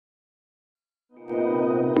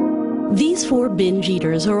These four binge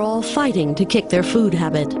eaters are all fighting to kick their food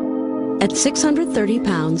habit. At 630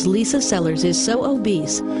 pounds, Lisa Sellers is so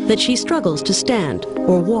obese that she struggles to stand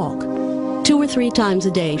or walk. 2 or 3 times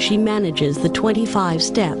a day, she manages the 25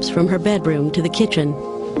 steps from her bedroom to the kitchen.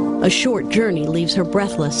 A short journey leaves her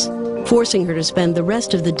breathless, forcing her to spend the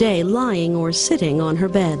rest of the day lying or sitting on her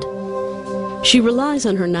bed. She relies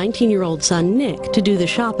on her 19-year-old son, Nick, to do the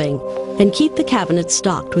shopping and keep the cabinet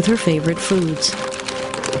stocked with her favorite foods.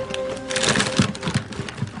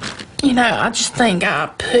 You know, I just think I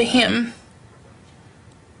put him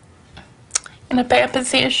in a bad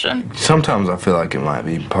position. Sometimes I feel like it might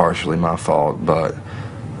be partially my fault, but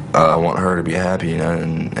I want her to be happy, you know,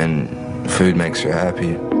 and food makes her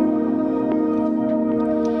happy.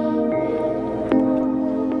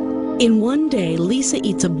 In one day, Lisa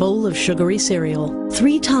eats a bowl of sugary cereal,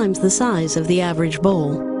 3 times the size of the average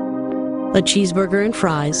bowl. A cheeseburger and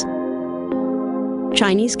fries,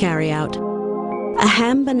 Chinese carryout, a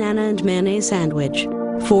ham, banana, and mayonnaise sandwich,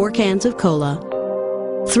 4 cans of cola,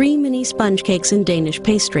 3 mini sponge cakes and Danish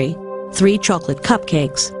pastry, 3 chocolate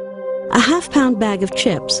cupcakes, a half-pound bag of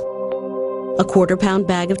chips, a quarter-pound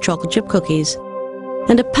bag of chocolate chip cookies,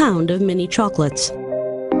 and a pound of mini chocolates.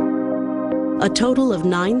 A total of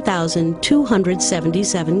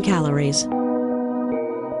 9,277 calories.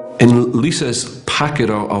 In Lisa's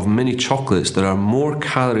packet of mini chocolates, there are more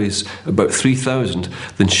calories, about 3,000,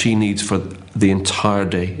 than she needs for the entire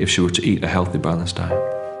day if she were to eat a healthy, balanced diet.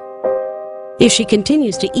 If she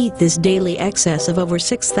continues to eat this daily excess of over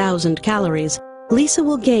 6,000 calories, Lisa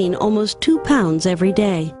will gain almost 2 pounds every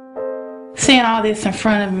day. Seeing all this in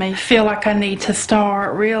front of me, feel like I need to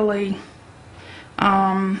start really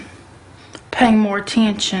paying more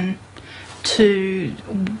attention to,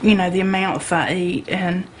 you know, the amounts I eat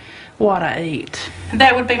and what I eat.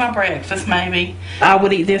 That would be my breakfast, maybe. I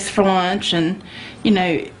would eat this for lunch and, you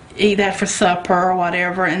know, eat that for supper or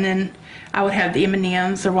whatever, and then I would have the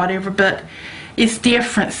M&Ms or whatever, but it's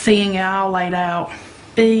different seeing it all laid out.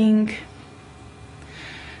 Being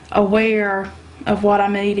aware of what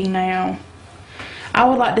I'm eating now, I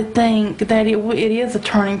would like to think that it is a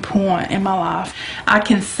turning point in my life. I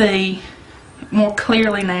can see more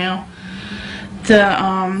clearly now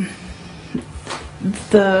the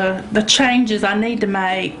changes I need to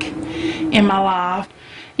make in my life.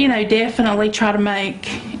 You know, definitely try to make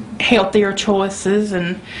healthier choices,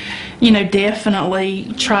 and, you know,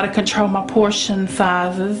 definitely try to control my portion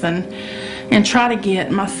sizes and try to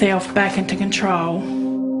get myself back into control.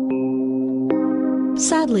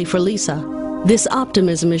 Sadly for Lisa, this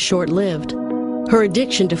optimism is short-lived. Her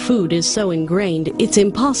addiction to food is so ingrained, it's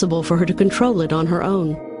impossible for her to control it on her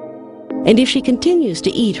own. And if she continues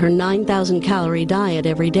to eat her 9,000-calorie diet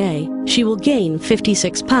every day, she will gain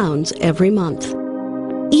 56 pounds every month.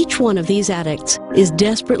 Each one of these addicts is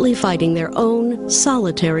desperately fighting their own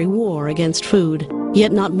solitary war against food,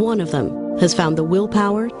 yet not one of them has found the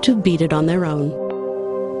willpower to beat it on their own.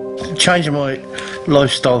 Changing my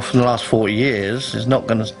lifestyle from the last 40 years is not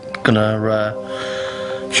going to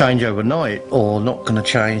change overnight, or not going to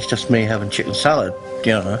change just me having chicken salad,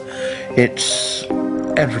 you know. It's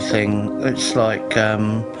everything. It's like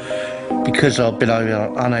because I've been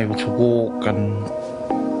unable to walk and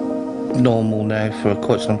normal now for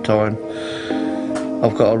quite some time,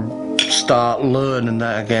 I've got to start learning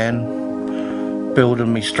that again,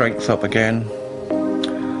 building my strength up again,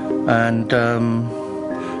 and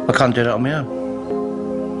I can't do that on my own.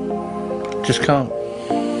 Just can't.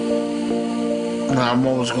 I'm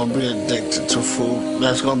always going to be addicted to food.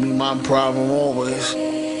 That's going to be my problem always.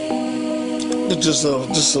 It's just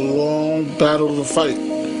a long battle to fight.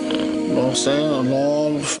 You know what I'm saying? A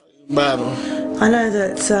long battle. I know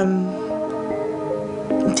that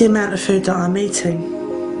the amount of food that I'm eating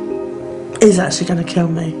is actually going to kill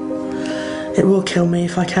me. It will kill me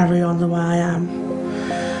if I carry on the way I am.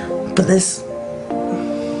 But there's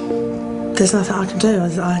nothing I can do.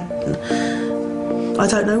 I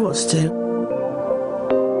don't know what to do.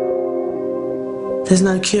 There's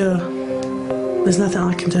no cure. There's nothing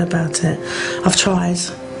I can do about it. I've tried,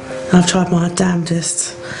 and I've tried my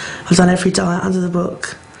damnedest. I've done every diet under the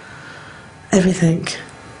book, everything,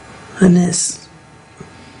 and I'm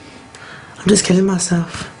just killing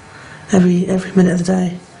myself every minute of the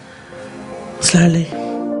day, slowly.